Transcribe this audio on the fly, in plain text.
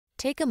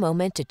Take a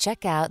moment to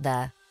check out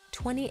the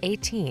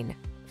 2018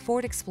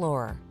 Ford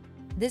Explorer.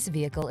 This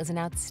vehicle is an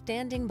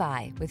outstanding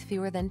buy with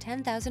fewer than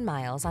 10,000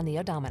 miles on the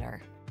odometer.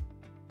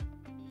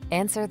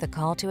 Answer the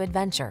call to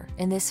adventure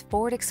in this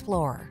Ford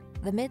Explorer,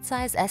 the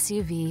midsize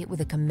SUV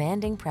with a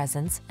commanding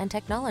presence and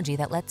technology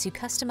that lets you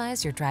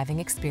customize your driving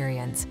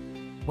experience.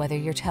 Whether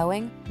you're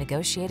towing,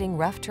 negotiating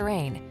rough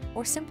terrain,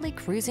 or simply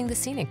cruising the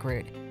scenic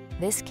route,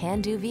 this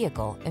can-do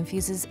vehicle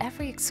infuses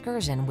every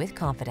excursion with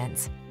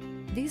confidence.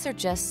 These are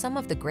just some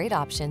of the great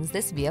options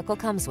this vehicle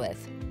comes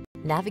with: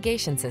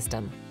 navigation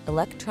system,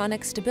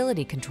 electronic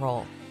stability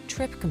control,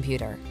 trip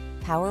computer,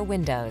 power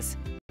windows,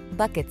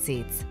 bucket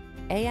seats,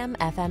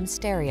 AM/FM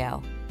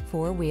stereo,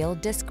 four-wheel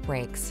disc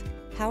brakes,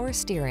 power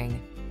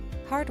steering.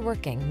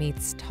 Hardworking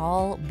meets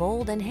tall,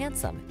 bold, and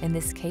handsome in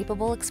this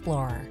capable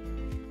Explorer.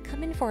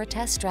 Come in for a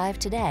test drive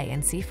today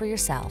and see for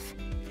yourself.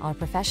 Our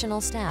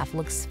professional staff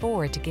looks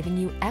forward to giving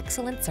you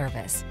excellent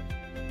service.